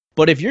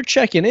But if you're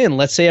checking in,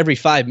 let's say every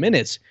 5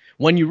 minutes,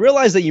 when you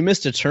realize that you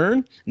missed a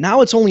turn,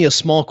 now it's only a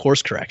small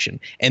course correction.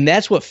 And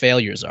that's what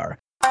failures are.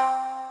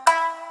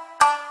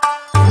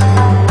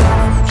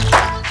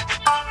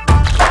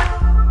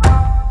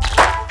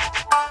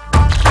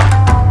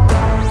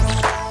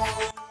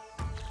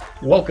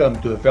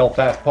 Welcome to the Fail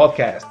Fast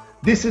podcast.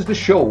 This is the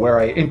show where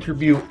I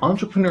interview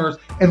entrepreneurs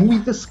and we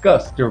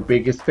discuss their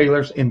biggest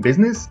failures in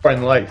business or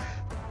in life.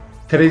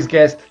 Today's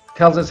guest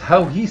tells us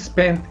how he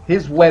spent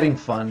his wedding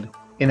fund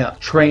in a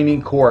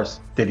training course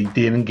that he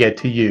didn't get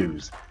to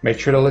use. Make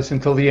sure to listen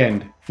till the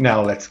end.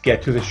 Now let's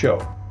get to the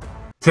show.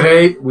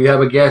 Today we have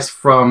a guest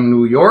from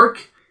New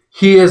York.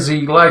 He is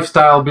a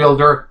lifestyle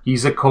builder,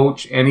 he's a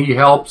coach, and he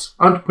helps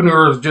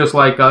entrepreneurs just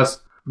like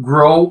us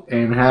grow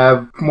and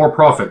have more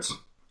profits.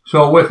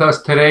 So with us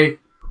today,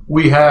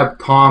 we have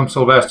Tom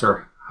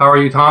Sylvester. How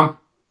are you, Tom?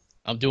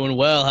 I'm doing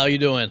well. How are you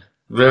doing?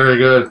 Very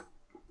good.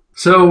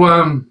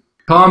 So,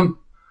 Tom,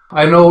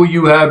 I know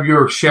you have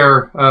your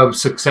share of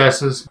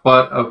successes,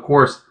 but of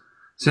course,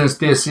 since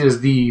this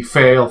is the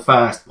Fail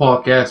Fast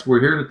podcast,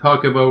 we're here to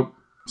talk about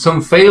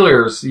some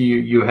failures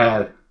you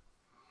had.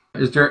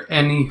 Is there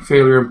any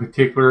failure in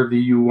particular that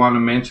you want to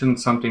mention,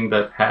 something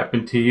that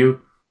happened to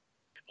you?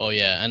 Oh,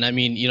 yeah. And I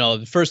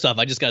mean, first off,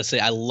 I just got to say,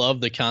 I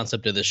love the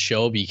concept of this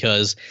show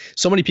because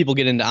so many people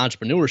get into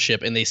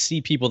entrepreneurship and they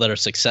see people that are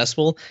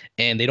successful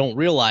and they don't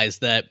realize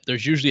that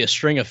there's usually a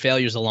string of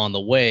failures along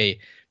the way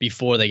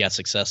before they got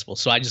successful.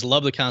 So I just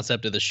love the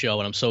concept of the show,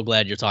 and I'm so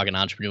glad you're talking to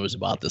entrepreneurs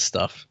about this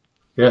stuff.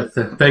 Yeah,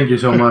 thank you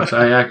so much.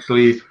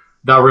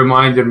 That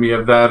reminded me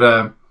of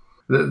that,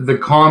 the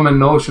common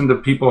notion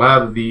that people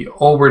have of the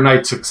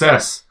overnight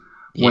success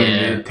when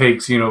it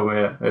takes,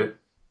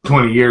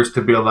 20 years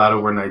to build that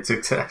overnight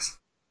success.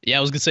 Yeah,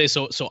 I was gonna say,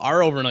 so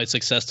our overnight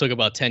success took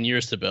about 10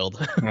 years to build.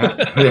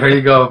 There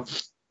you go.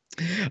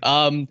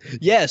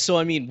 Yeah, so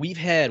I mean, we've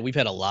had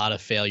a lot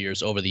of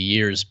failures over the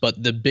years,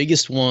 but the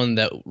biggest one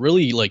that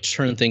really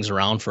turned things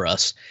around for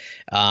us,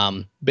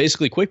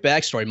 basically, quick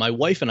backstory, my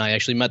wife and I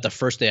actually met the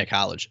first day of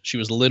college. She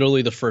was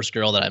literally the first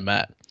girl that I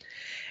met.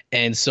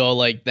 And so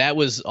that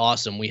was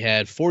awesome. We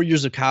had 4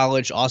 years of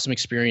college, awesome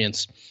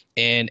experience.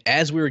 And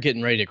as we were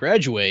getting ready to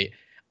graduate,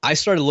 I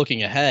started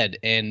looking ahead,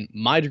 and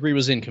my degree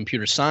was in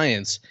computer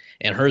science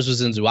and hers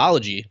was in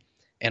zoology.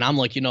 And I'm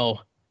like,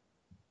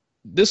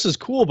 this is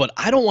cool, but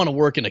I don't want to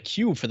work in a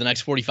cube for the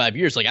next 45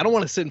 years. I don't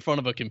want to sit in front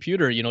of a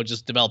computer,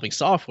 just developing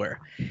software.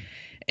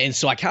 And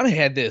so I kind of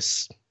had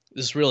this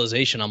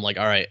realization. I'm like,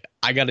 all right,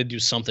 I got to do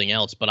something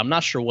else, but I'm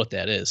not sure what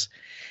that is.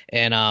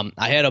 And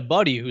I had a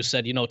buddy who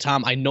said,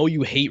 Tom, I know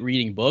you hate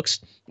reading books,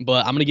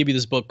 but I'm going to give you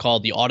this book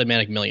called The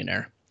Automatic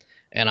Millionaire.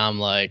 And I'm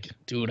like,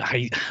 dude,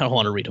 I don't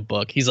want to read a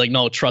book. He's like,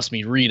 no, trust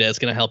me, read it. It's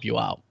going to help you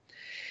out.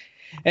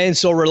 And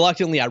so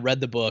reluctantly, I read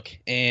the book,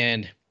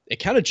 and it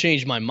kind of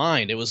changed my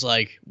mind. It was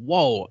like,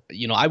 whoa,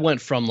 I went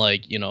from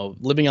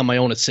living on my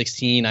own at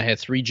 16. I had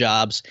 3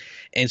 jobs.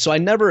 And so I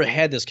never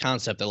had this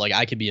concept that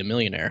I could be a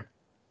millionaire.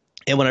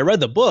 And when I read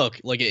the book,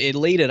 it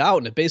laid it out,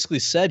 and it basically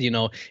said,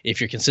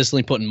 if you're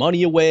consistently putting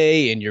money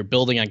away and you're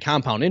building on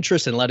compound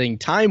interest and letting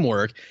time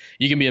work,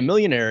 you can be a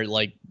millionaire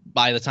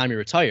by the time you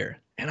retire.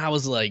 And I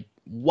was like,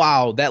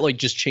 wow, that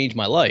just changed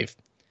my life.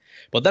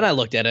 But then I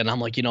looked at it and I'm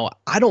like,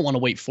 I don't want to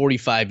wait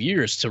 45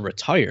 years to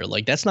retire.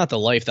 That's not the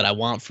life that I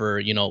want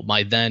for,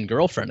 my then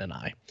girlfriend and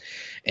I.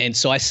 And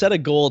so I set a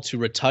goal to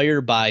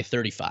retire by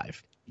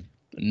 35.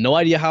 No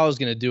idea how I was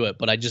going to do it,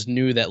 but I just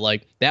knew that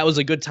that was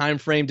a good time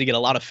frame to get a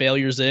lot of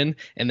failures in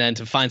and then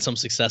to find some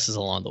successes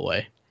along the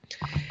way.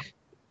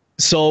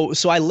 So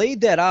I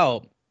laid that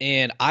out.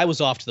 And I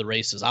was off to the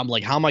races. I'm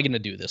like, how am I going to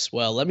do this?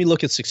 Well, let me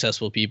look at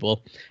successful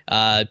people.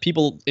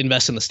 People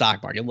invest in the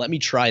stock market. Let me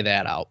try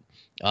that out.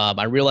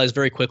 I realized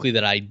very quickly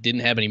that I didn't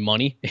have any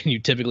money, and you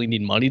typically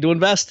need money to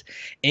invest.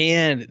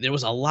 And there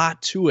was a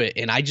lot to it,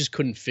 and I just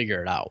couldn't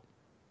figure it out.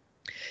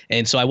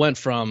 And so I went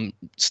from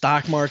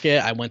stock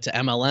market, I went to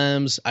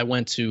MLMs, I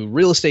went to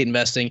real estate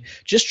investing,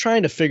 just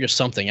trying to figure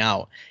something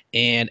out.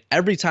 And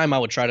every time I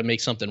would try to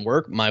make something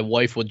work, my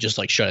wife would just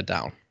shut it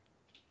down.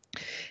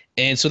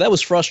 And so that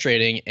was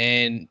frustrating.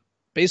 And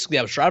basically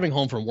I was driving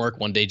home from work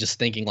one day just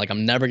thinking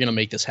I'm never going to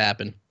make this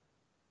happen.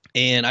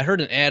 And I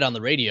heard an ad on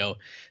the radio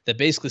that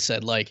basically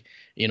said looking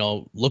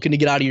to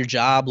get out of your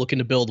job, looking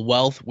to build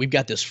wealth. We've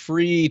got this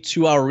free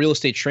 2-hour real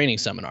estate training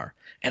seminar.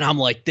 And I'm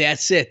like,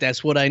 that's it.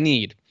 That's what I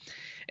need.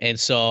 And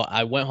so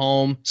I went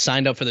home,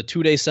 signed up for the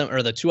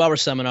 2-hour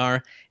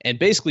seminar. And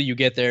basically you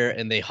get there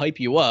and they hype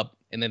you up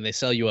and then they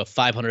sell you a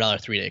 $500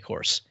 3-day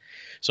course.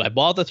 So I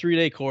bought the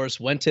 3-day course,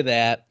 went to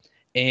that,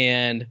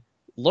 and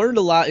learned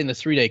a lot in the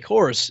 3-day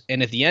course.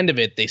 And at the end of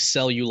it, they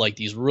sell you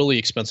these really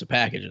expensive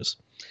packages.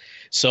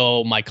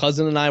 So my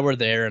cousin and I were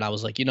there, and I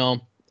was like, we don't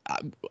have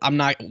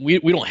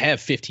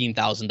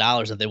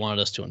 $15,000 that they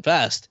wanted us to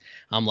invest.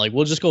 I'm like,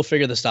 we'll just go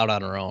figure this out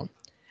on our own.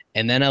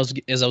 And then as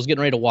I was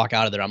getting ready to walk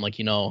out of there, I'm like,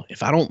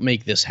 if I don't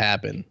make this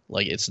happen,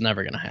 it's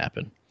never going to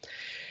happen.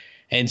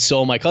 And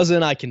so my cousin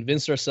and I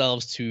convinced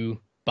ourselves to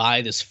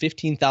buy this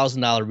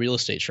 $15,000 real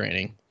estate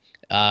training.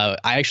 I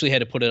actually had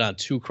to put it on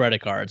 2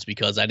 credit cards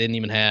because I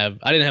didn't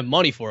have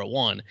money for it,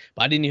 one,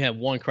 but I didn't even have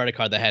one credit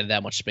card that had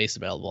that much space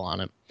available on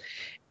it.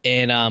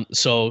 And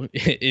so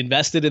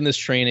invested in this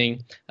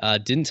training,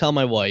 didn't tell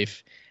my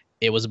wife.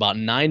 It was about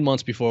 9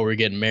 months before we were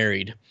getting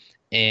married.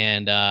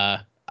 And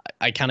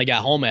I kind of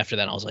got home after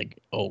that. And I was like,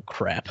 oh,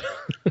 crap.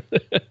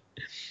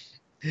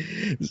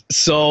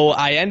 So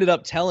I ended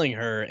up telling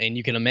her, and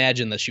you can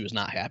imagine that she was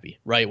not happy,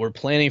 right? We're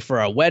planning for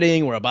our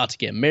wedding. We're about to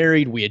get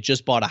married. We had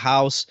just bought a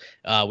house.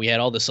 We had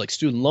all this like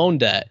student loan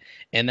debt.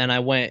 And then I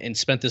went and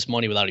spent this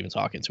money without even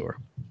talking to her.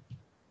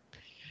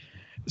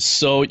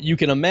 So you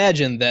can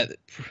imagine that,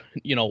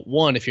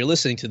 one, if you're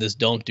listening to this,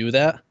 don't do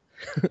that.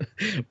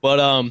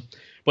 But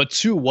but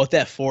two, what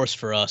that forced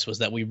for us was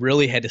that we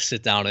really had to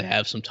sit down and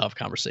have some tough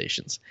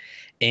conversations.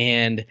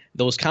 And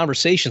those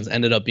conversations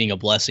ended up being a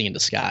blessing in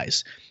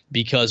disguise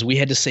because we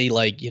had to say,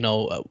 like,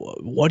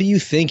 what are you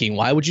thinking?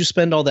 Why would you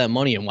spend all that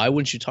money and why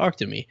wouldn't you talk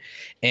to me?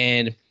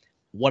 And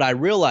what I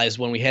realized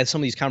when we had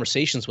some of these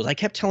conversations was I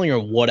kept telling her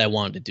what I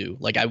wanted to do.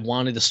 Like, I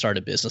wanted to start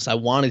a business. I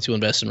wanted to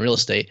invest in real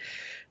estate.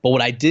 But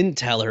what I didn't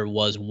tell her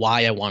was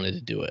why I wanted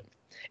to do it.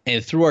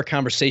 And through our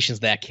conversations,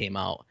 that came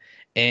out.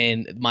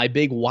 And my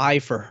big why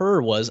for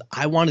her was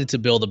I wanted to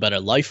build a better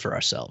life for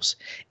ourselves.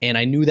 And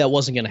I knew that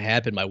wasn't going to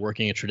happen by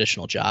working a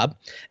traditional job.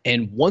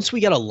 And once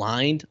we got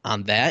aligned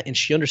on that and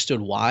she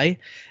understood why,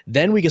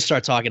 then we could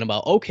start talking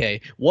about, okay,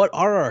 what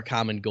are our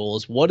common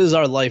goals? What does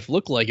our life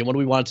look like? And what do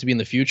we want it to be in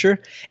the future?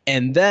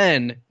 And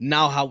then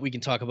now how we can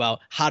talk about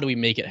how do we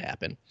make it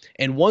happen?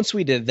 And once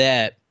we did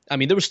that, I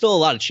mean, there were still a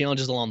lot of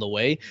challenges along the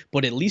way,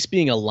 but at least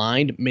being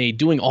aligned made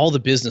doing all the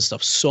business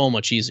stuff so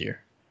much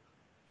easier.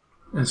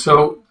 And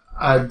so,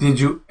 did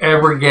you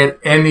ever get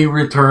any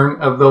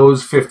return of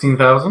those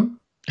 15,000?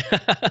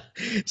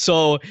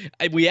 So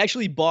we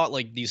actually bought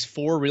like these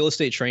 4 real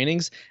estate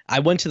trainings. I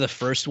went to the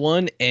first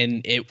one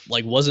and it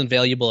like wasn't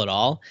valuable at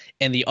all.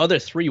 And the other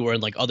 3 were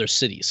in like other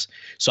cities.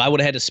 So I would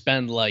have had to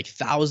spend like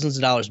thousands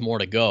of dollars more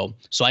to go.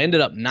 So I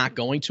ended up not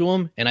going to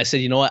them. And I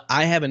said, you know what?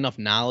 I have enough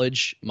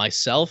knowledge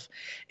myself.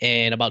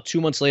 And about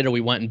 2 months later,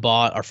 we went and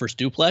bought our first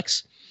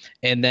duplex.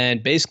 And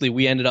then basically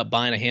we ended up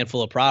buying a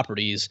handful of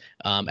properties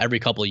every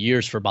couple of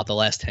years for about the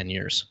last 10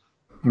 years.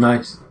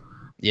 Nice.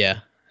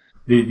 Yeah.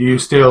 Do you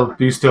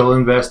still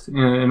invest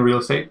in real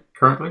estate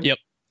currently?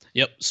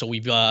 Yep. So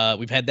we've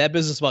had that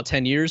business about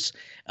 10 years.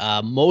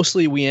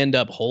 Mostly we end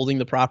up holding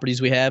the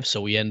properties we have.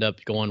 So we end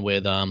up going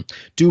with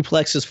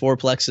duplexes,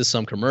 fourplexes,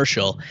 some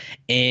commercial,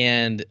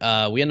 and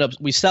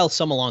we sell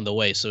some along the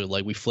way. So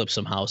like we flip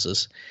some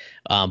houses.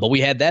 But we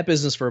had that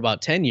business for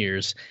about 10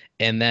 years.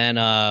 And then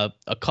a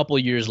couple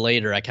of years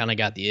later, I kind of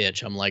got the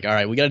itch. I'm like, all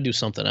right, we got to do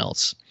something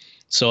else.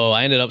 So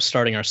I ended up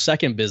starting our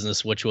second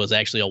business, which was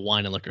actually a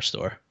wine and liquor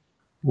store.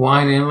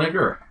 Wine and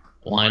liquor.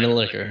 Wine and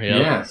liquor, yeah.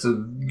 Yeah, so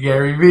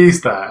Gary Vee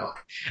style.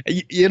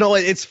 You know,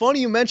 it's funny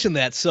you mentioned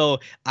that. So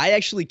I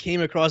actually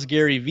came across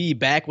Gary Vee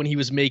back when he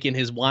was making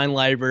his Wine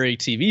Library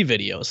TV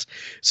videos.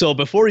 So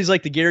before he's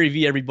like the Gary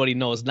Vee everybody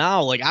knows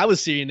now, like I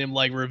was seeing him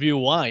like review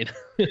wine.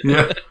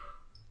 Yeah,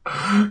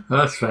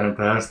 that's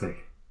fantastic.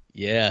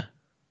 Yeah.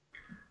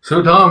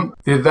 So Tom,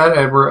 did that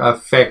ever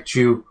affect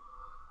you,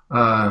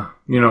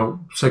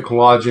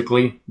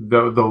 psychologically,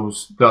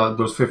 those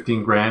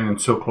 15 grand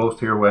and so close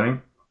to your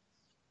wedding?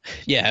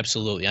 Yeah,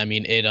 absolutely. I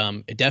mean, it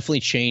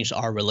definitely changed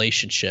our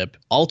relationship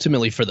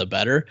ultimately for the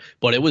better,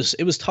 but it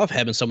was tough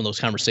having some of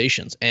those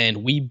conversations.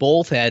 And we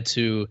both had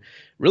to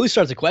really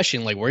start to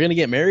question, like, we're going to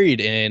get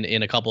married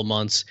in a couple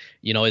months.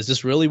 Is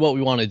this really what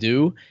we want to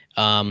do?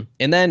 And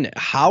then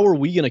how are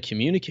we going to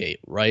communicate,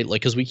 right? Like,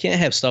 because we can't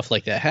have stuff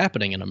like that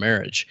happening in a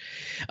marriage.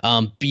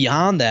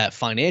 Beyond that,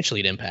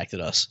 financially, it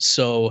impacted us.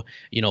 So,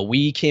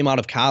 we came out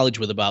of college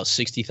with about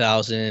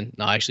 60,000,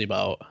 no, actually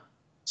about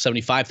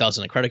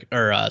 75,000 in credit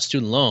or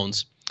student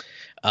loans.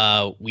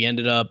 We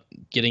ended up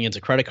getting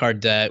into credit card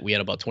debt. We had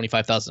about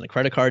 25,000 in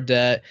credit card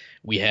debt.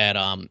 We had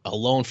a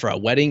loan for our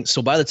wedding.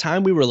 So by the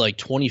time we were like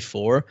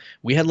 24,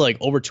 we had like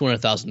over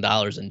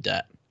 $200,000 in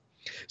debt.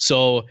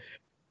 So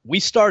we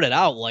started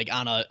out like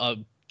on a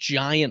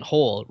giant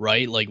hole,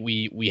 right? Like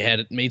we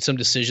had made some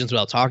decisions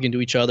without talking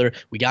to each other.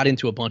 We got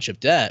into a bunch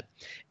of debt,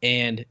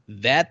 and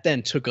that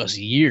then took us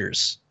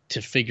years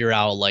to figure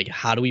out, like,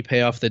 how do we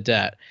pay off the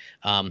debt?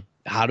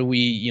 How do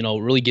we,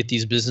 really get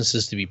these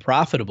businesses to be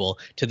profitable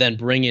to then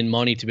bring in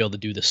money to be able to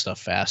do this stuff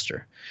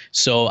faster?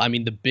 So, I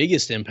mean, the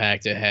biggest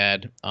impact it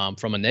had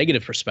from a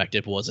negative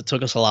perspective was it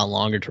took us a lot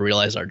longer to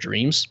realize our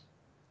dreams.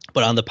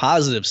 But on the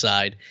positive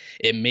side,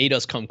 it made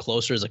us come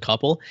closer as a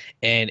couple,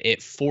 and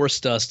it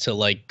forced us to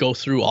like go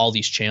through all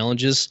these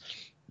challenges,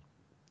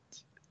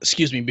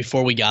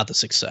 before we got the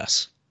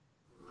success.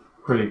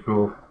 Pretty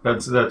cool.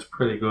 That's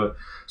pretty good.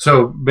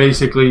 So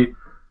basically,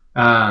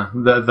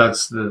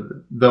 that's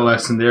the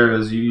lesson there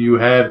is you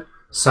had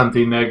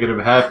something negative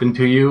happen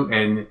to you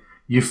and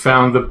you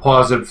found the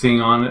positive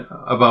thing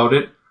about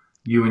it.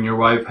 You and your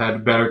wife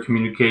had better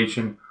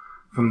communication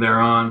from there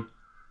on,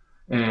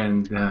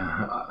 and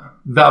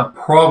that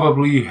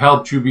probably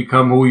helped you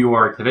become who you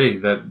are today.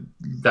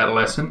 That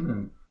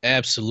lesson.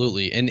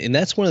 Absolutely. And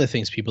that's one of the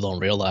things people don't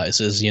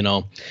realize is,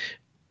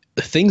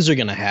 things are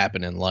going to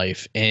happen in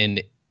life,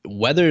 and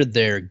whether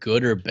they're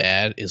good or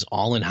bad is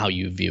all in how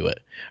you view it,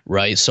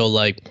 right? So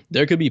like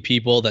there could be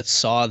people that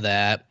saw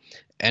that,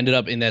 ended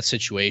up in that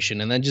situation,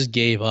 and then just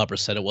gave up or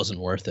said it wasn't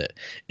worth it.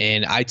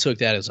 And I took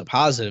that as a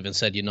positive and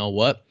said, you know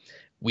what?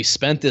 We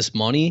spent this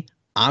money.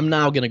 I'm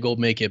now going to go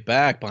make it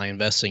back by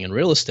investing in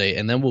real estate,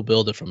 and then we'll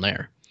build it from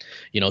there.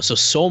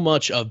 So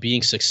much of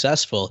being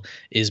successful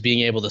is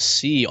being able to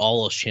see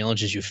all those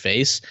challenges you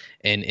face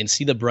and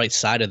see the bright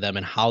side of them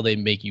and how they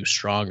make you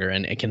stronger,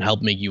 and it can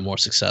help make you more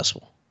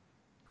successful.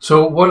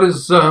 So, what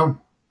is the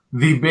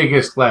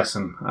biggest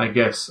lesson, I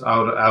guess,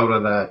 out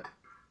of that?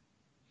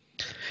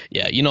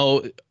 Yeah,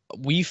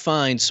 we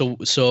find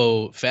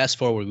fast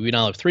forward, we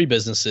now have three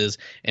businesses,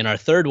 and our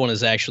third one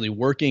is actually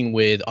working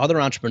with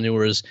other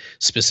entrepreneurs,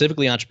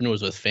 specifically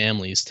entrepreneurs with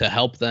families, to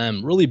help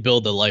them really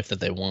build the life that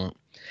they want.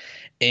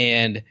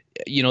 And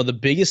the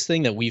biggest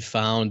thing that we've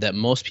found that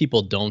most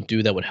people don't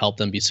do that would help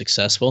them be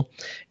successful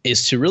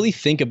is to really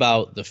think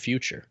about the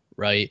future,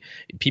 right?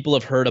 People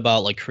have heard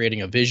about like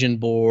creating a vision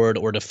board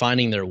or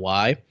defining their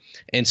why,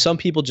 and some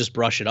people just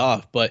brush it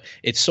off, but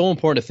it's so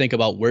important to think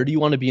about where do you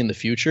want to be in the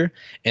future,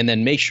 and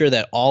then make sure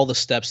that all the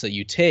steps that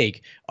you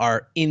take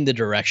are in the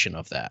direction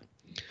of that.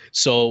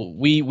 So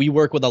we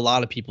work with a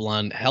lot of people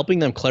on helping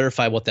them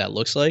clarify what that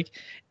looks like,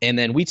 and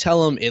then we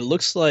tell them it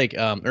looks like,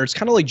 or it's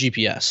kind of like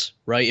GPS,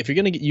 right? If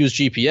you're going to use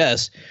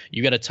GPS,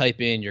 you got to type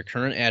in your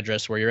current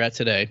address where you're at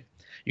today.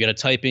 You got to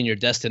type in your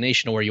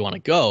destination where you want to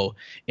go,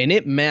 and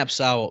it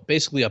maps out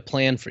basically a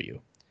plan for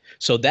you.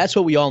 So that's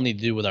what we all need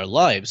to do with our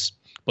lives.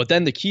 But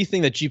then the key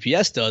thing that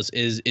GPS does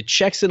is it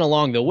checks in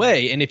along the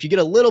way, and if you get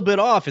a little bit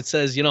off, it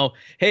says,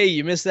 hey,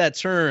 you missed that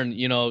turn,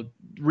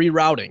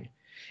 rerouting.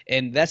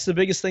 And that's the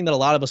biggest thing that a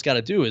lot of us got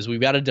to do is we've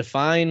got to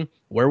define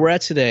where we're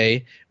at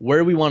today,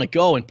 where we want to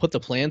go, and put the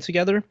plan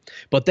together.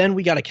 But then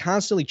we got to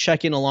constantly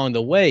check in along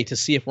the way to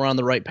see if we're on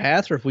the right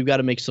path or if we've got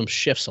to make some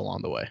shifts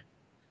along the way.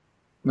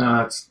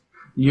 No, it's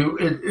you.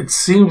 It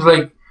seems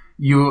like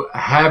you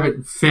have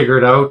it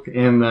figured out,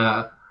 and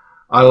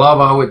I love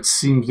how it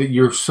seems that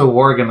you're so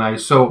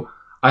organized. So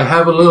I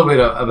have a little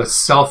bit of a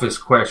selfish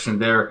question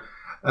there,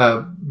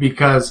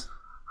 because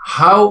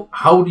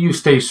how do you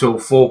stay so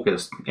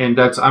focused? And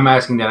I'm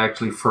asking that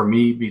actually for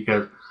me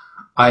because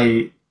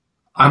I'm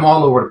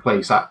all over the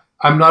place.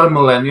 I'm not a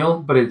millennial,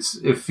 but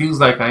it feels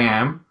like I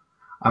am.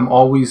 I'm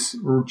always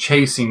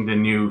chasing the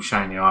new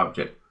shiny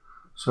object.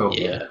 So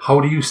Yeah. how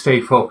do you stay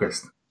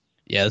focused?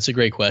 Yeah, that's a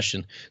great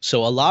question.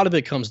 So a lot of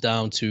it comes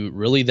down to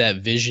really that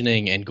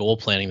visioning and goal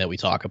planning that we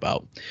talk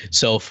about.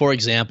 So for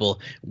example,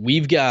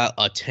 we've got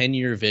a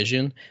 10-year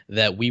vision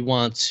that we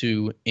want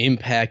to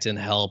impact and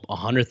help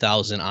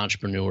 100,000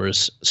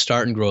 entrepreneurs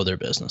start and grow their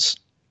business.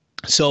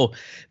 So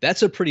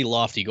that's a pretty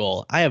lofty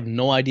goal. I have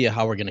no idea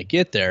how we're going to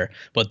get there,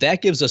 but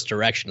that gives us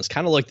direction. It's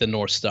kind of like the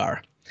North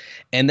Star.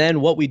 And then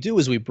what we do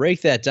is we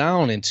break that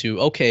down into,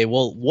 okay,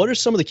 well, what are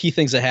some of the key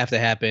things that have to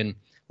happen,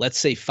 let's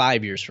say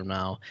 5 years from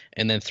now,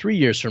 and then 3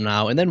 years from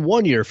now, and then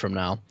 1 year from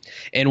now.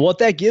 And what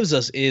that gives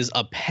us is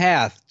a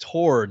path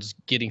towards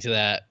getting to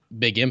that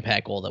big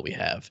impact goal that we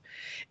have.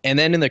 And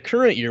then in the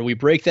current year, we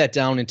break that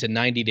down into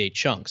 90-day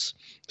chunks.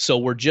 So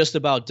we're just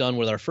about done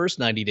with our first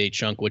 90-day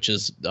chunk, which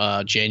is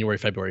January,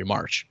 February,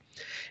 March.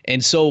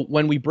 And so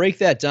when we break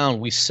that down,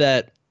 we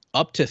set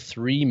up to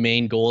 3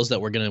 main goals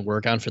that we're going to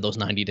work on for those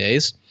 90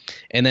 days.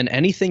 And then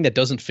anything that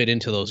doesn't fit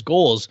into those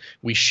goals,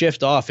 we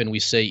shift off and we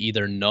say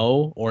either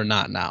no or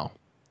not now.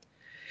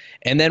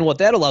 And then what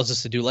that allows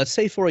us to do, let's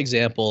say, for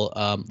example,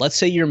 let's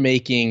say you're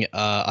making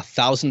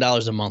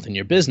 $1,000 a month in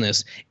your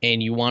business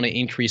and you want to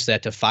increase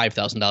that to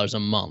 $5,000 a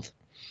month.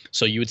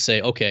 So you would say,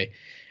 okay,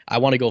 I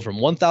want to go from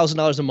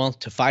 $1,000 a month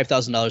to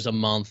 $5,000 a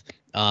month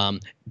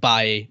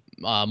by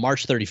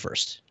March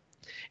 31st.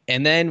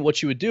 And then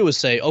what you would do is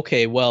say,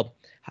 okay, well,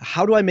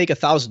 how do I make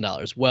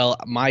 $1,000? Well,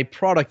 my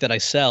product that I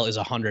sell is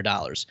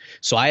 $100.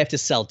 So I have to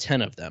sell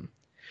 10 of them.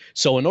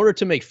 So in order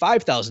to make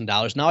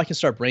 $5,000, now I can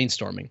start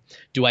brainstorming.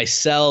 Do I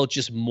sell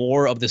just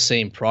more of the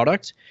same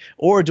product,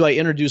 or do I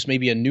introduce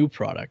maybe a new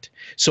product?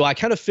 So I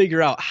kind of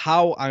figure out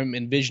how I'm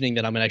envisioning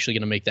that I'm actually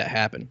going to make that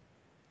happen.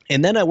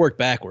 And then I work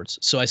backwards.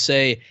 So I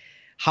say,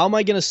 how am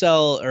I going to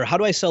sell, or how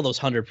do I sell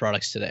those 100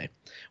 products today?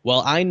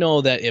 Well, I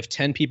know that if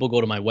 10 people go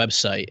to my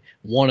website,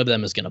 one of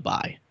them is going to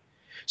buy.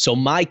 So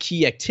my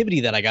key activity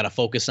that I got to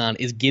focus on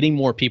is getting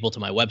more people to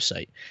my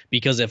website,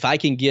 because if I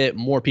can get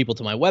more people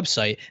to my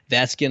website,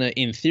 that's going to,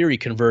 in theory,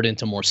 convert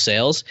into more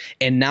sales.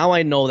 And now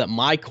I know that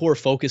my core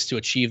focus to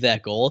achieve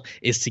that goal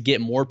is to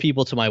get more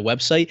people to my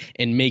website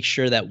and make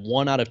sure that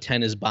 1 out of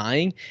 10 is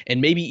buying,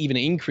 and maybe even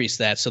increase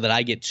that so that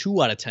I get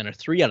 2 out of 10 or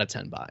 3 out of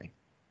 10 buying.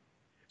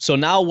 So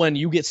now when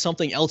you get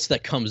something else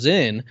that comes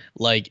in,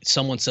 like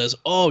someone says,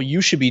 oh,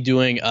 you should be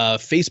doing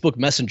Facebook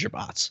Messenger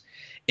bots.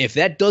 If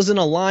that doesn't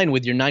align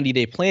with your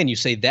 90-day plan, you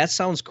say, that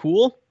sounds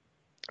cool,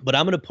 but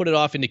I'm going to put it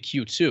off into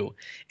Q2.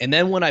 And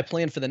then when I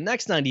plan for the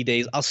next 90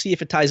 days, I'll see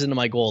if it ties into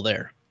my goal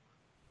there.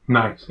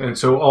 Nice. And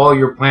so all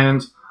your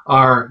plans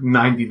are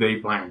 90-day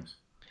plans.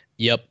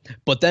 Yep.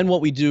 But then what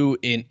we do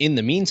in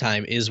the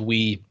meantime is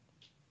we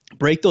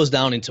break those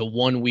down into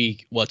 1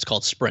 week, what's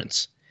called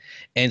sprints.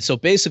 And so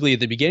basically at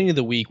the beginning of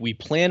the week, we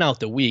plan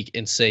out the week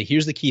and say,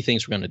 here's the key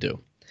things we're going to do.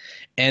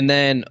 And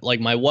then like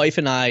my wife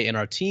and I and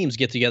our teams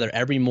get together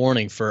every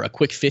morning for a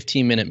quick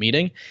 15-minute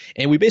meeting.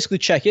 And we basically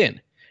check in,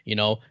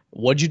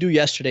 what'd you do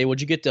yesterday? What'd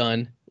you get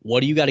done?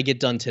 What do you got to get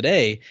done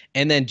today?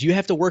 And then do you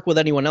have to work with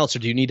anyone else or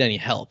do you need any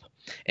help?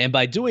 And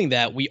by doing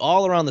that, we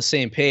all are on the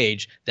same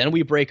page. Then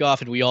we break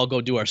off and we all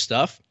go do our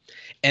stuff.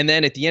 And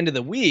then at the end of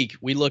the week,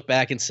 we look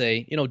back and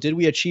say, did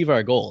we achieve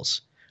our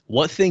goals?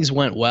 What things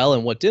went well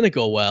and what didn't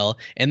go well?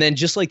 And then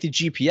just like the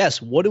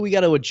GPS, what do we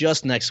got to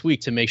adjust next week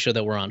to make sure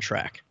that we're on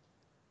track?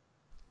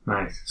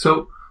 Nice.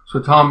 So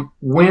Tom,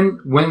 when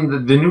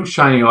the new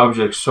shiny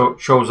object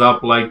shows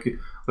up, like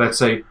let's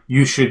say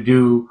you should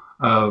do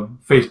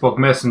Facebook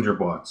Messenger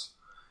bots,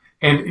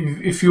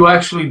 and if you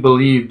actually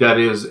believe that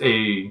is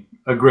a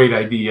great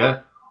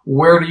idea,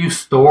 where do you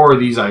store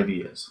these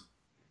ideas?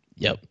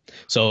 Yep.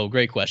 So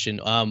great question.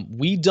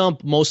 We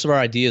dump most of our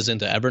ideas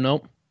into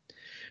Evernote.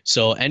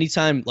 So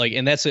anytime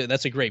and that's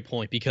a great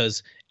point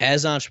because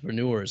as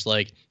entrepreneurs,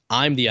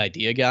 I'm the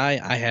idea guy.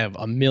 I have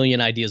a million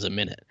ideas a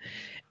minute.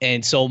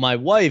 And so my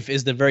wife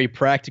is the very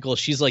practical,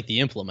 she's like the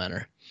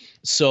implementer.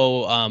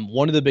 So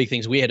one of the big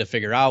things we had to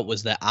figure out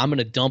was that I'm going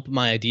to dump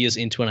my ideas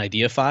into an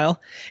idea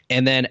file.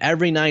 And then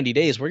every 90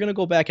 days, we're going to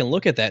go back and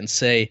look at that and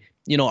say,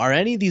 are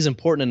any of these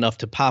important enough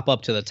to pop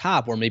up to the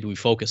top where maybe we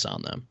focus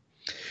on them?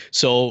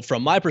 So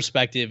from my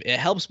perspective, it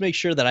helps make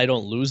sure that I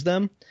don't lose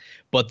them.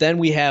 But then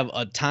we have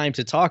a time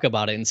to talk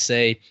about it and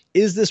say,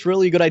 is this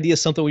really a good idea,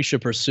 something we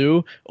should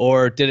pursue?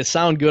 Or did it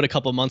sound good a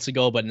couple months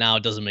ago, but now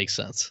it doesn't make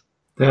sense?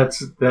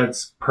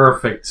 That's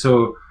perfect.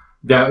 So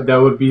that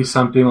would be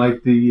something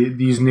like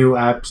these new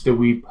apps that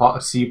we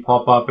see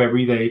pop up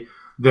every day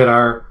that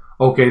are,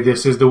 okay,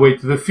 this is the way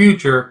to the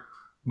future,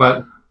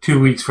 but 2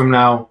 weeks from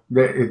now,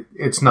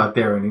 it's not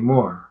there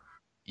anymore.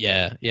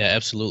 Yeah,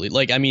 absolutely.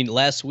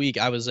 Last week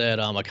I was at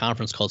a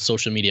conference called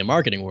Social Media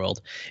Marketing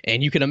World,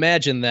 and you can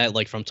imagine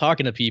that from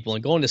talking to people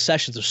and going to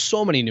sessions, there's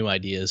so many new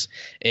ideas,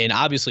 and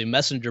obviously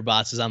Messenger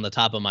bots is on the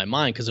top of my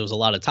mind because there was a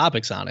lot of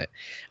topics on it.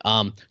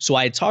 So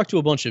I had talked to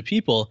a bunch of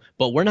people,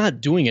 but we're not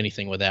doing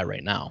anything with that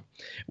right now.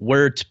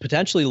 We're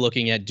potentially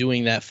looking at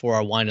doing that for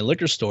our wine and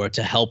liquor store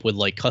to help with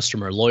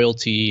customer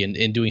loyalty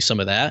and doing some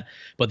of that,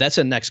 but that's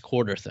a next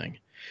quarter thing.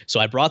 So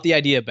I brought the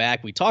idea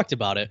back, we talked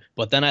about it,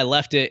 but then I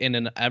left it in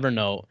an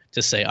Evernote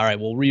to say, all right,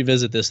 we'll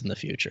revisit this in the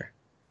future.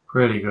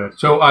 Pretty good.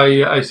 So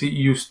I see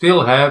you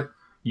still have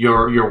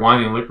your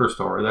wine and liquor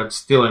store. That's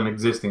still an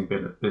existing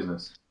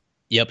business.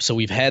 Yep. So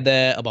we've had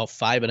that about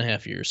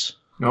 5.5 years.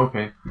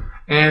 Okay.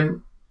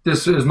 And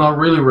this is not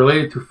really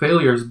related to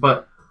failures,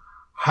 but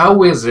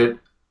how is it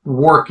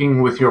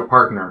working with your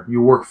partner?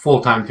 You work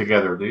full-time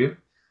together, do you?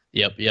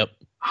 Yep.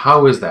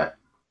 How is that?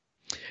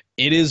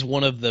 It is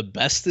one of the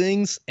best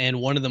things and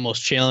one of the most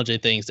challenging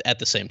things at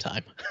the same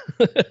time.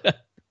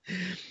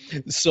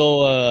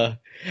 So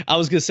I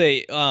was going to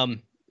say,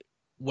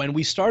 when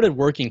we started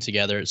working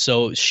together,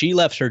 so she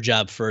left her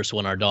job first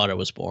when our daughter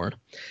was born.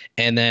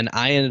 And then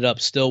I ended up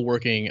still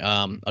working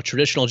a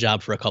traditional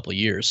job for a couple of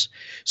years.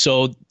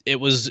 So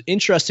it was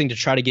interesting to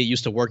try to get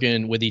used to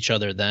working with each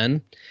other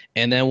then.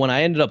 And then when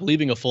I ended up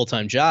leaving a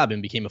full-time job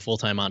and became a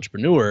full-time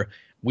entrepreneur,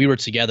 we were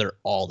together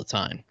all the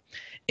time.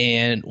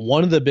 And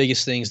one of the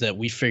biggest things that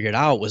we figured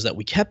out was that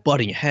we kept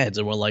butting heads,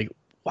 and we're like,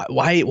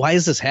 why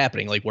is this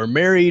happening? We're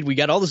married, we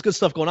got all this good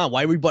stuff going on.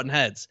 Why are we butting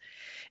heads?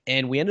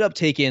 And we ended up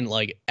taking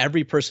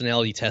every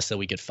personality test that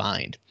we could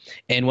find.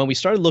 And when we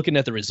started looking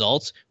at the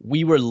results,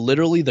 we were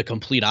literally the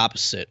complete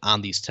opposite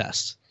on these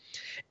tests.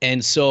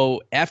 And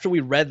so after we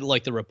read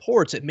the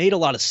reports, it made a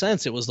lot of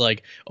sense. It was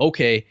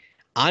okay,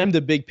 I'm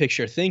the big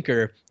picture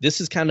thinker.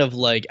 This is kind of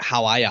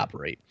how I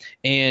operate.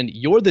 And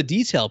you're the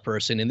detail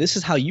person, and this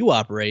is how you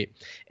operate.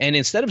 And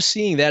instead of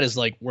seeing that as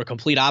we're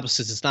complete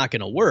opposites, it's not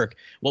going to work,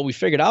 what we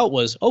figured out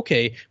was,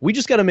 okay, we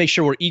just got to make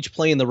sure we're each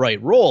playing the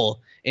right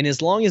role. And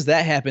as long as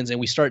that happens and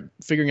we start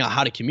figuring out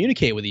how to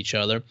communicate with each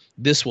other,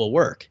 this will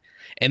work.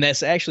 And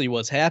that's actually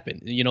what's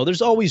happened.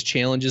 There's always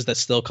challenges that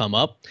still come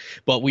up,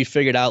 but we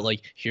figured out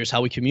here's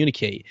how we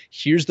communicate.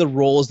 Here's the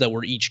roles that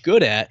we're each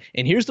good at,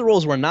 and here's the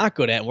roles we're not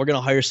good at, and we're going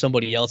to hire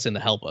somebody else in to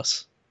help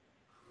us.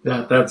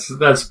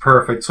 That's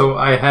perfect. So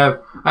I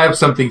have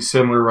something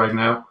similar right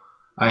now.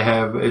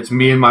 It's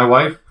me and my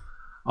wife.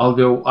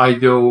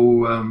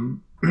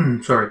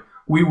 Sorry.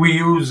 We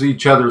use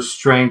each other's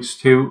strengths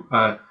too,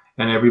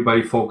 and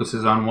everybody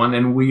focuses on one,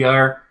 and we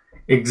are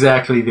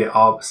exactly the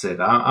opposite.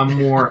 I'm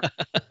more,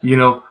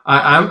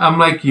 I'm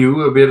like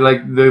you, a bit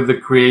like the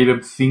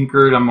creative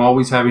thinker. I'm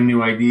always having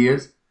new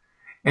ideas.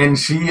 And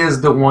she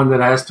is the one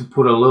that has to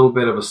put a little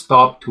bit of a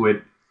stop to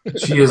it.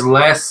 She is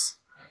less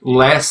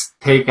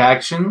take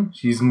action.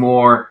 She's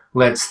more,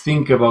 let's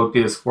think about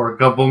this for a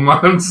couple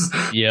months.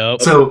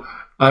 Yep. So,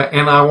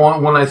 and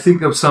when I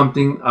think of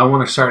something, I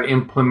want to start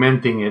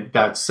implementing it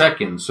that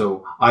second.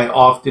 So I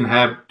often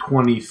have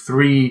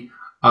 23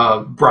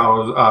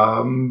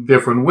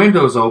 different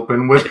windows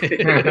open with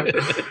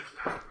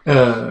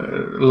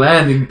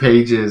landing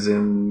pages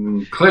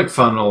and click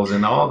funnels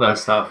and all that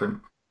stuff. And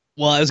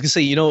Well, I was gonna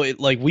say,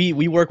 like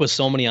we work with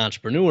so many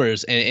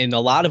entrepreneurs, and a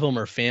lot of them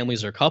are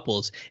families or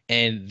couples,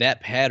 and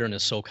that pattern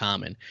is so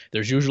common.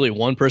 There's usually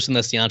one person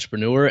that's the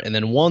entrepreneur, and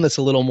then one that's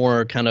a little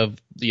more kind of,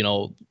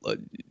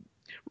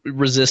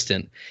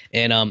 resistant.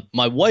 And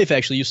my wife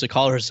actually used to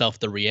call herself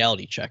the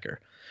reality checker,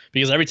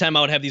 because every time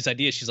I would have these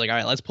ideas, she's like, "All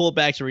right, let's pull it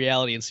back to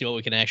reality and see what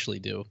we can actually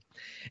do."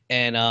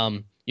 And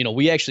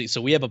we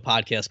have a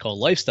podcast called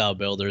Lifestyle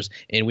Builders,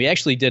 and we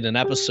actually did an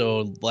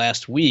episode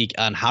last week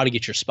on how to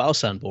get your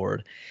spouse on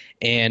board.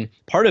 And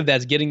part of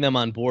that's getting them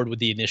on board with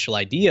the initial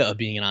idea of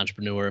being an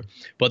entrepreneur,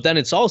 but then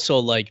it's also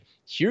like,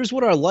 here's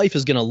what our life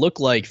is going to look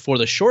like for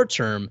the short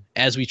term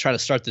as we try to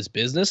start this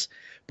business,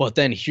 but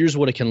then here's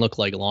what it can look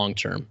like long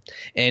term.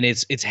 And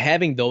it's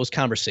having those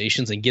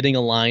conversations and getting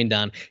aligned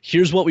on,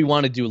 here's what we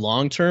want to do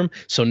long term,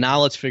 so now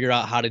let's figure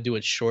out how to do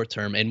it short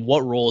term and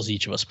what roles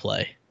each of us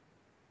play.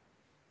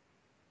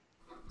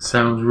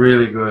 sounds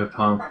really good,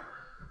 Tom.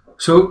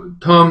 So,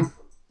 Tom,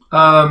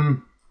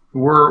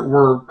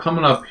 we're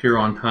coming up here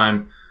on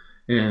time,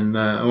 and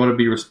I want to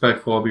be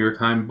respectful of your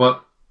time,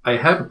 but I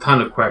have a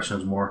ton of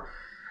questions more.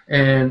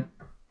 And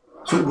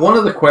so, one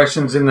of the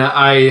questions in that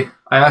I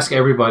ask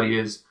everybody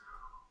is,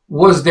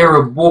 was there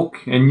a book,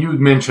 and you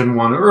mentioned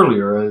one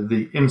earlier,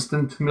 The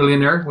Instant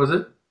Millionaire, was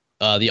it?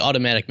 The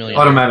Automatic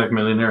Millionaire. Automatic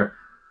Millionaire.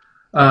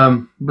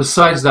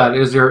 Besides that,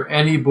 is there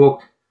any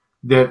book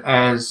that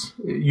as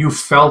you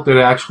felt it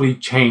actually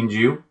changed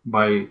you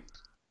by?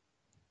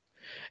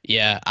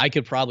 Yeah, I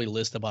could probably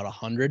list about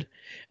 100.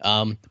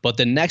 But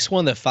the next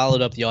one that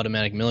followed up the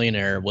Automatic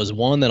Millionaire was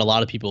one that a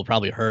lot of people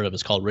probably heard of.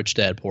 It's called Rich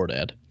Dad Poor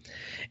Dad.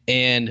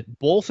 And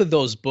both of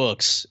those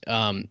books,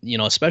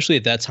 especially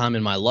at that time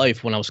in my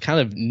life when I was kind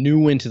of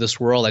new into this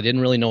world, I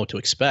didn't really know what to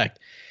expect.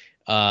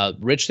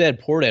 Rich Dad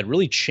Poor Dad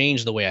really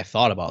changed the way I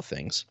thought about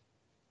things.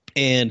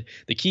 And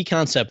the key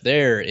concept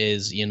there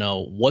is,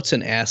 what's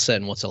an asset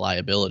and what's a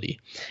liability.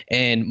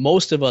 And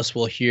most of us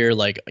will hear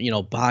like,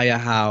 buy a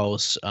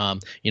house,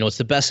 it's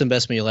the best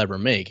investment you'll ever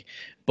make.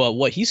 But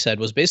what he said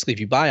was basically, if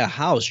you buy a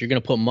house, you're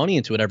going to put money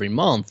into it every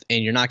month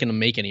and you're not going to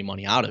make any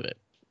money out of it.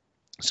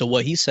 So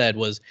what he said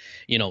was,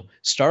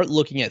 start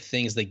looking at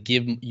things that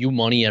give you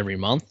money every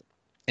month,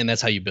 and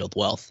that's how you build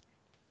wealth.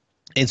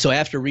 And so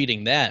after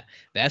reading that,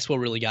 that's what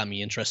really got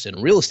me interested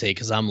in real estate,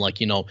 because I'm like,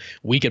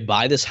 we could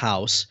buy this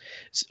house.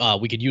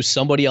 We could use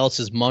somebody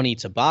else's money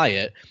to buy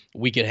it.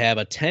 We could have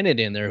a tenant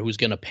in there who's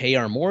going to pay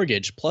our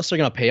mortgage, plus they're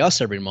going to pay us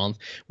every month.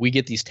 We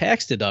get these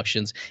tax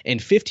deductions. And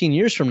 15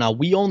 years from now,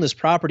 we own this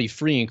property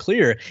free and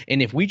clear.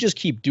 And if we just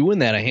keep doing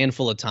that a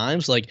handful of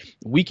times, like,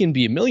 we can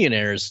be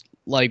millionaires,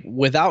 like,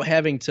 without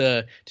having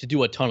to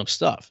do a ton of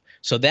stuff.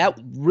 So that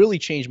really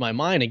changed my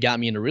mind and got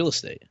me into real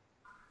estate.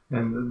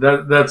 And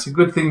that's a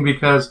good thing,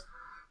 because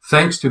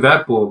thanks to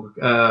that book,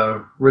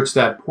 Rich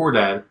Dad Poor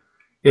Dad,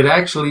 it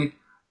actually,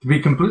 to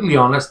be completely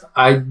honest,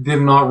 I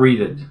did not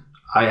read it.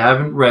 I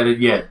haven't read it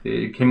yet.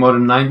 It came out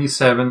in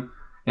 97,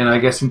 and I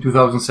guess in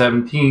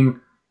 2017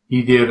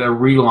 he did a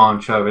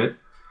relaunch of it.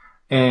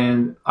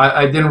 And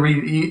I didn't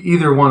read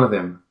either one of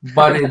them,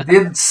 but it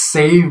did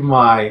save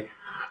my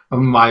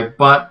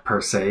butt,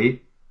 per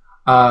se,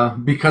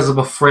 because of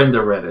a friend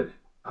that read it.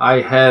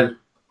 I had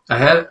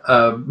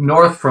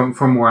north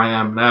from where I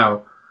am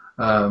now,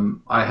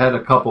 I had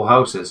a couple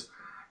houses,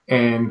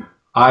 and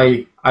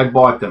I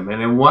bought them.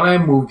 And then when I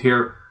moved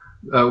here,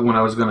 when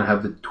I was going to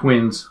have the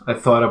twins, I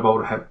thought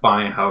about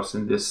buying a house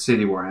in this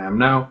city where I am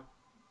now.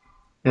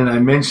 And I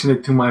mentioned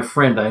it to my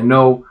friend. I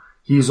know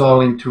he's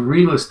all into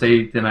real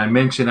estate, and I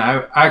mentioned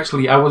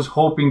I was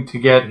hoping to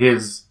get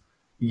his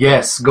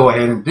yes, go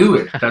ahead and do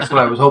it. That's what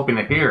I was hoping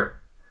to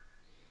hear.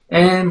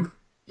 And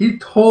he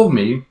told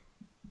me.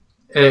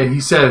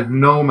 He said,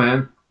 "No,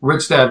 man,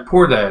 Rich Dad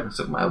Poor Dad." I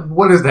said,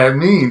 "What does that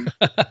mean?"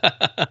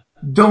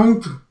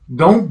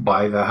 Don't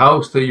buy the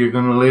house that you're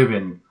going to live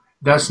in.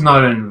 That's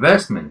not an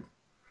investment.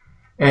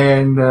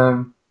 And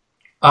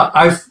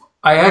I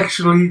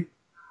actually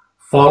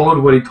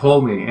followed what he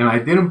told me, and I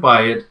didn't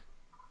buy it.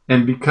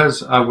 And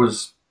because I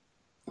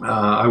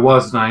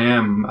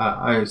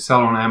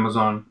sell on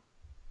Amazon.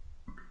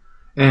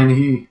 And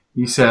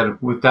he said,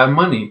 with that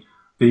money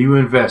that you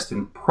invest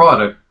in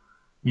product,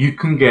 you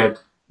can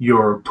get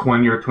your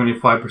 20 or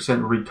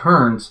 25%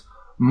 returns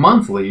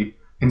monthly,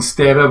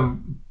 instead of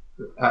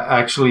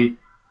actually,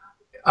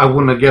 I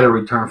wouldn't get a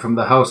return from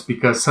the house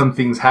because some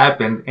things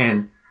happened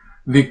and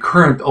the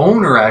current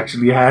owner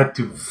actually had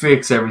to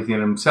fix everything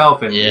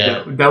himself, and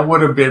that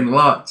would have been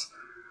lots.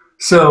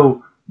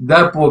 So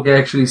that book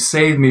actually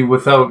saved me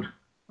without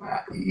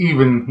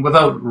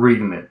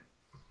reading it.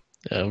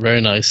 Yeah,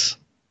 very nice.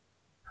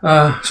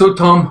 So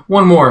Tom,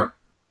 one more.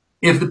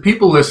 If the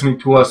people listening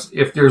to us,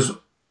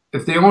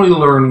 if they only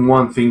learn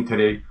one thing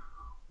today,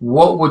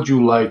 what would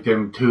you like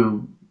them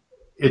to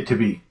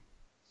be?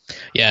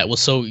 Yeah, well,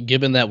 so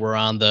given that we're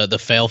on the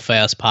Fail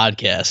Fast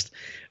podcast,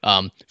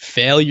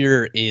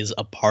 failure is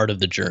a part of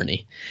the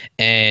journey,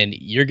 and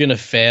you're going to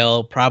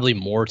fail probably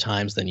more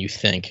times than you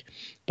think.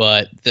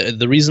 But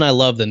the reason I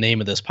love the name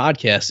of this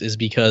podcast is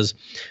because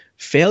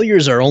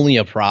failures are only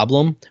a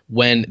problem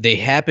when they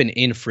happen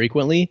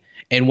infrequently.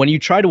 And when you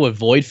try to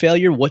avoid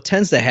failure, what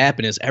tends to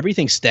happen is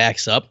everything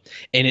stacks up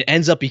and it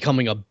ends up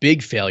becoming a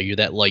big failure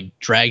that like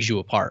drags you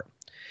apart.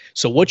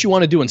 So what you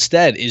want to do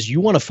instead is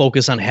you want to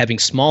focus on having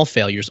small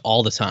failures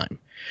all the time,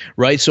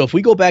 right? So if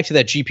we go back to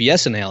that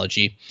GPS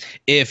analogy,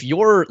 if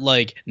you're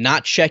like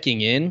not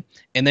checking in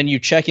and then you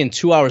check in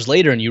 2 hours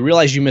later and you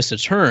realize you missed a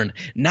turn,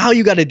 now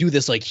you got to do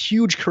this like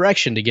huge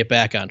correction to get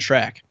back on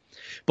track.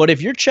 But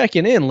if you're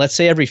checking in, let's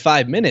say every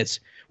 5 minutes,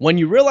 when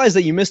you realize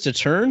that you missed a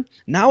turn,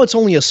 now it's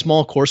only a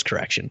small course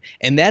correction.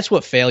 And that's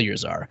what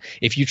failures are.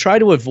 If you try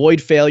to avoid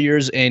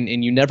failures and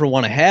you never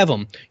want to have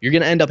them, you're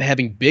going to end up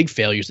having big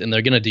failures and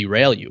they're going to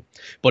derail you.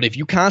 But if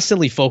you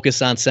constantly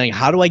focus on saying,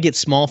 how do I get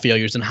small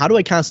failures and how do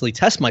I constantly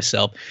test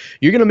myself,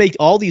 you're going to make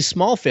all these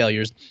small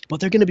failures, but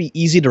they're going to be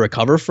easy to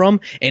recover from.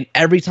 And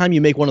every time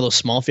you make one of those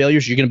small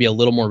failures, you're going to be a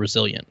little more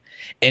resilient.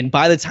 And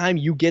by the time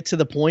you get to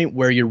the point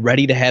where you're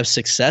ready to have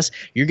success,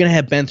 you're going to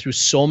have been through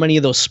so many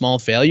of those small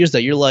failures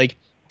that you're like,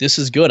 this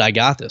is good. I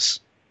got this.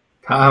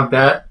 Tom,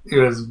 that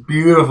is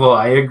beautiful.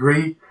 I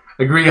agree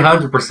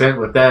 100%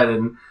 with that.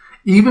 And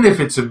even if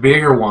it's a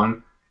bigger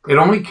one, it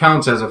only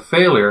counts as a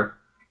failure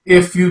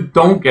if you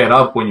don't get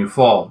up when you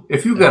fall.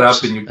 If you get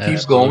up and you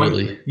keep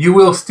going, you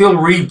will still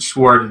reach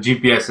where the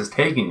GPS is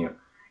taking you.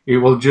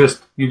 You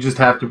just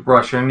have to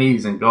brush your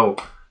knees and go.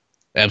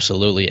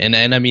 Absolutely. And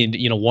I mean,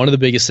 one of the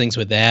biggest things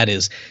with that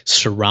is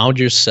surround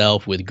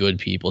yourself with good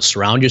people.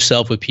 Surround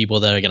yourself with people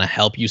that are going to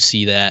help you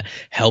see that,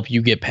 help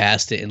you get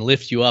past it and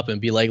lift you up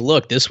and be like,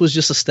 look, this was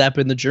just a step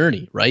in the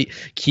journey, right?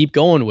 Keep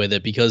going with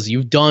it because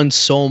you've done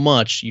so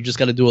much. You just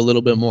got to do a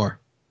little bit more.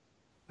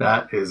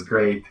 That is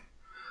great.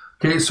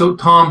 Okay, so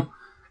Tom,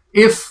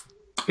 if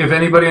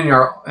anybody in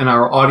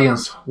our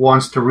audience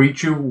wants to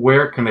reach you,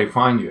 where can they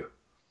find you?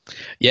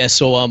 Yeah,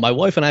 so my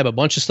wife and I have a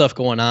bunch of stuff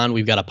going on.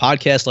 We've got a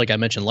podcast, like I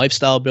mentioned,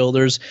 Lifestyle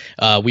Builders.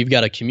 We've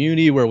got a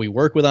community where we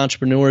work with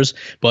entrepreneurs,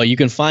 but you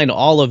can find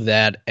all of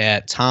that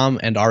at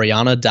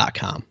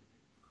tomandariana.com.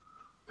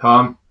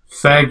 Tom,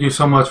 thank you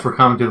so much for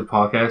coming to the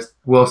podcast.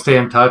 We'll stay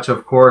in touch,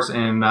 of course,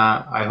 and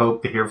I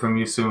hope to hear from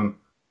you soon.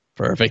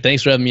 Perfect.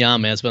 Thanks for having me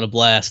on, man. It's been a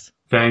blast.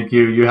 Thank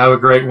you. You have a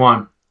great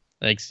one.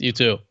 Thanks. You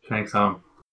too. Thanks, Tom.